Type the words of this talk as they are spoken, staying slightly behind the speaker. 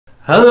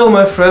Hello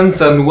my friends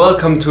and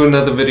welcome to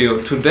another video.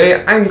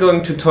 Today I'm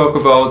going to talk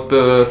about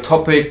the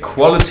topic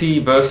quality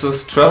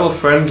versus travel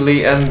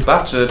friendly and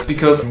budget,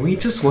 because we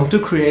just want to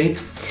create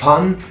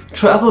fun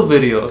travel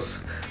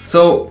videos.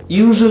 So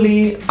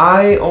usually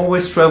I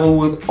always travel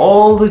with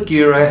all the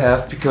gear I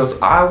have because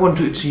I want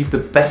to achieve the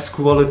best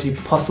quality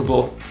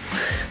possible.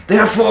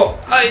 Therefore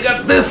I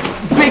got this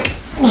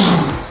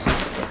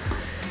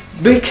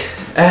big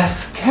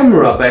ass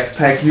camera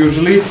backpack,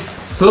 usually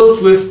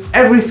filled with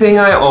everything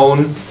I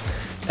own.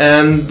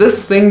 And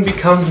this thing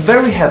becomes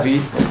very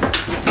heavy,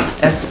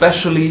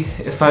 especially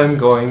if I'm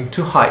going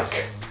to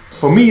hike.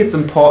 For me it's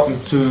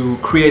important to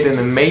create an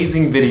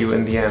amazing video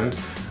in the end,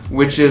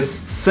 which is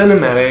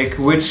cinematic,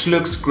 which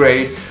looks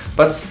great,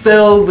 but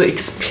still the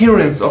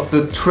experience of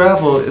the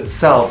travel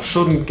itself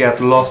shouldn't get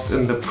lost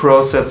in the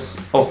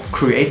process of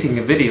creating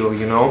a video,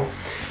 you know?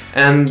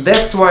 And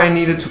that's why I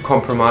needed to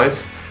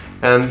compromise.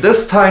 And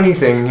this tiny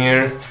thing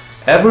here,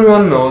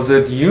 everyone knows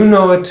it, you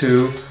know it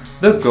too.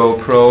 The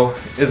GoPro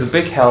is a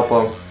big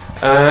helper.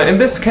 In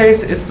this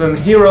case it's an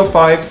Hero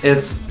 5.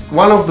 It's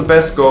one of the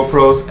best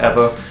GoPros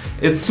ever.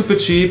 It's super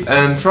cheap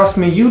and trust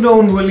me, you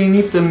don't really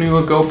need the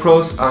newer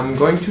GoPros. I'm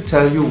going to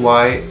tell you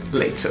why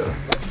later.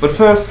 But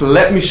first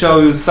let me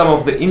show you some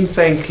of the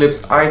insane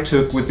clips I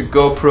took with the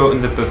GoPro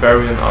in the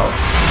Bavarian Alps.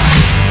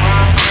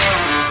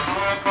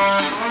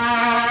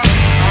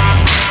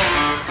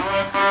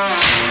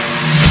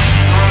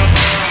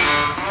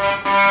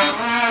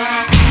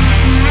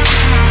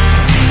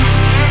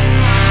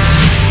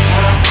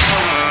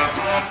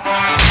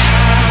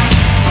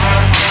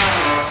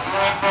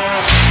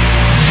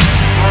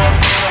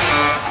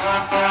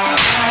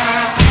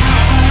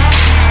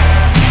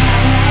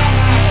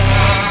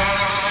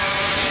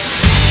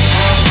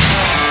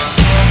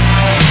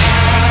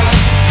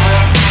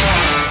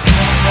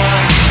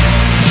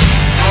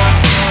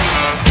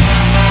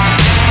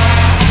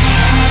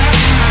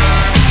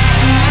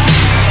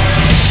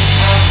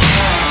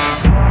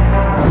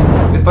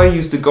 If I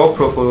use the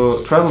GoPro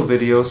for travel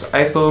videos,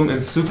 I film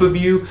in super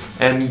view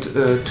and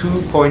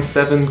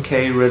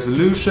 2.7K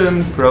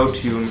resolution Pro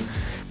Tune.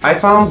 I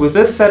found with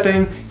this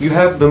setting you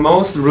have the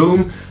most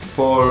room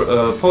for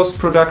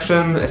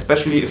post-production,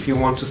 especially if you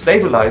want to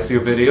stabilize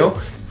your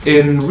video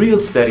in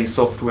Reelsteady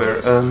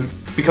software,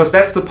 because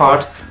that's the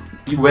part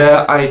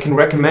where I can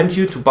recommend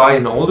you to buy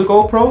an older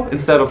GoPro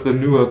instead of the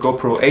newer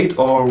GoPro 8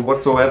 or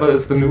whatsoever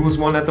is the newest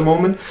one at the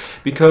moment,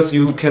 because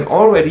you can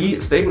already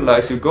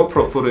stabilize your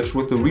GoPro footage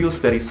with the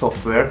Reelsteady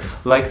software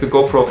like the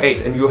GoPro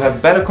 8 and you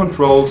have better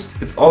controls,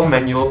 it's all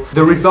manual.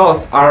 The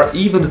results are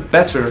even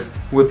better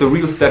with the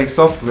Reelsteady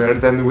software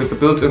than with the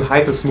built-in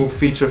hyper smooth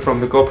feature from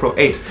the GoPro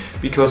 8,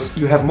 because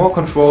you have more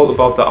control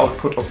about the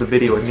output of the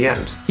video in the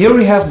end. Here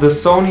we have the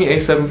Sony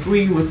A7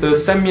 III with the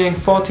Samyang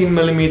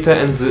 14mm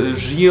and the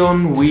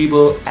zhiyun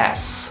weebill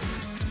S.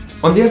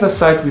 On the other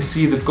side we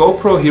see the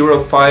GoPro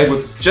Hero 5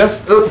 with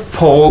just a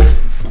pole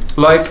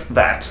like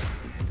that.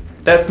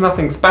 That's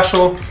nothing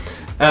special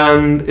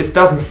and it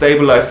doesn't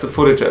stabilize the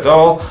footage at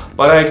all,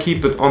 but I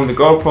keep it on the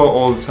GoPro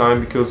all the time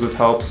because it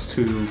helps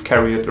to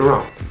carry it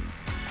around.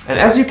 And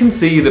as you can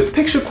see, the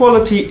picture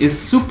quality is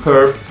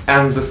superb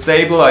and the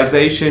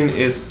stabilization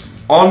is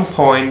on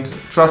point.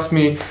 Trust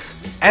me,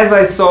 as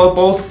I saw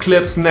both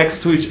clips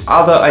next to each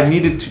other, I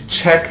needed to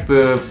check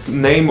the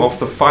name of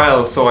the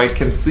file so I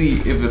can see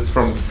if it's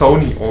from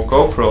Sony or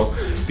GoPro,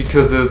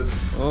 because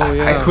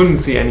I couldn't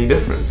see any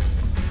difference.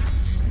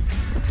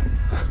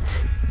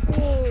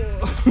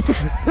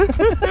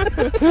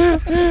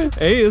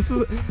 Hey,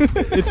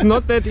 it's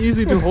not that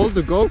easy to hold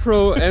the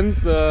GoPro and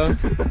the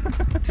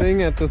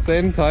thing at the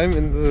same time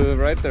in the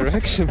right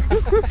direction.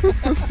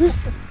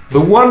 The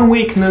one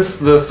weakness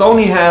the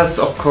Sony has,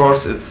 of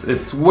course,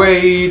 it's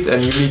weight,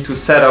 and you need to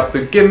set up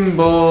the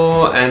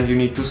gimbal and you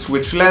need to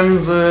switch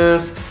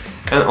lenses,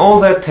 and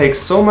all that takes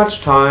so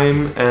much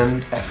time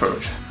and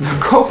effort. The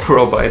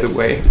GoPro, by the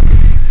way,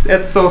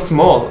 that's so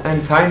small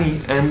and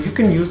tiny and you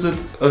can use it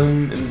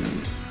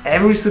in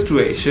every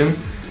situation,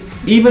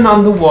 even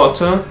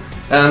underwater,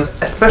 and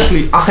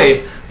especially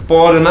I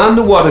bought an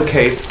underwater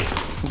case.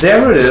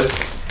 There it is.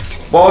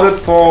 Bought it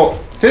for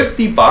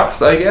 50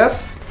 bucks, I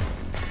guess,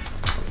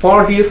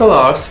 for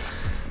DSLRs,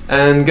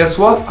 and guess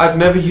what? I've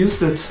never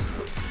used it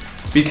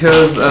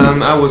because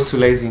I was too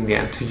lazy in the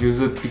end to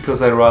use it,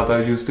 because I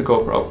rather use the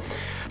GoPro.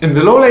 In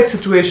the low light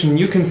situation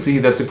you can see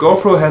that the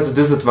GoPro has a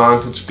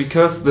disadvantage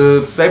because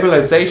the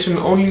stabilization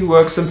only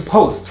works in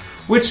post.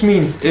 Which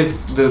means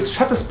if the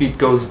shutter speed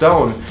goes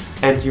down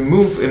and you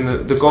move in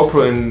the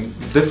GoPro in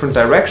different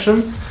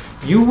directions,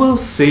 you will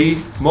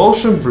see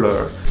motion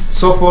blur.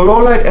 So for low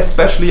light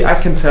especially, I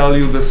can tell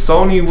you the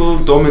Sony will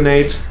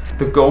dominate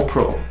the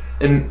GoPro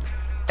in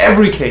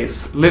every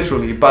case,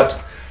 literally,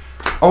 but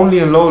only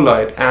in low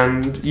light,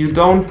 and you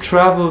don't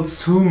travel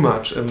too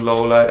much in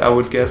low light, I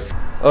would guess.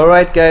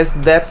 Alright guys,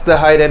 that's the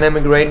high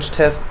dynamic range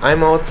test.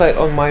 I'm outside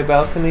on my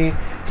balcony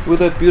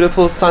with a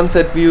beautiful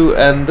sunset view,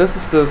 and this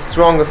is the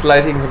strongest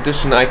lighting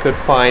condition I could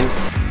find.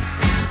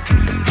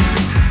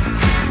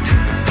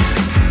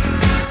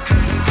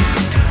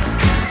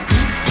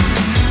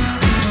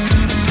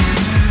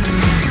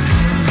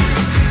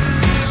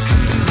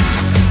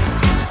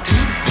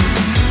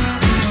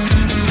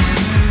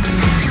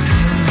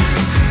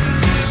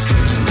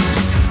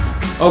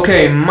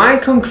 Okay, my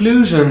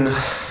conclusion.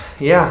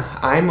 Yeah,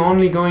 I'm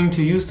only going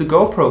to use the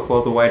GoPro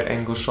for the wide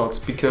angle shots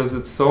because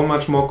it's so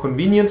much more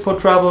convenient for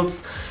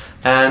travels.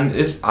 And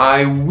if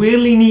I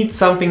really need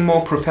something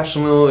more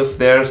professional, if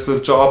there's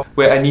a job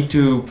where I need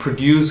to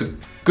produce a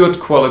good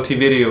quality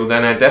video,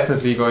 then I'm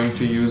definitely going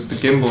to use the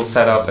gimbal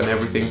setup and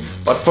everything.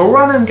 But for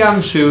run and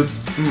gun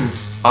shoots,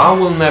 I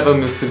will never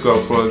miss the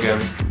GoPro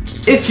again.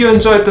 If you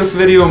enjoyed this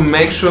video,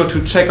 make sure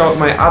to check out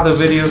my other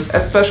videos,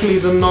 especially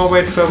the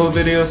Norway travel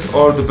videos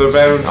or the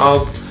Bavarian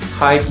Alp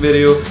hike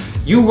video.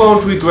 You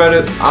won't regret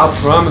it, I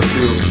promise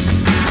you.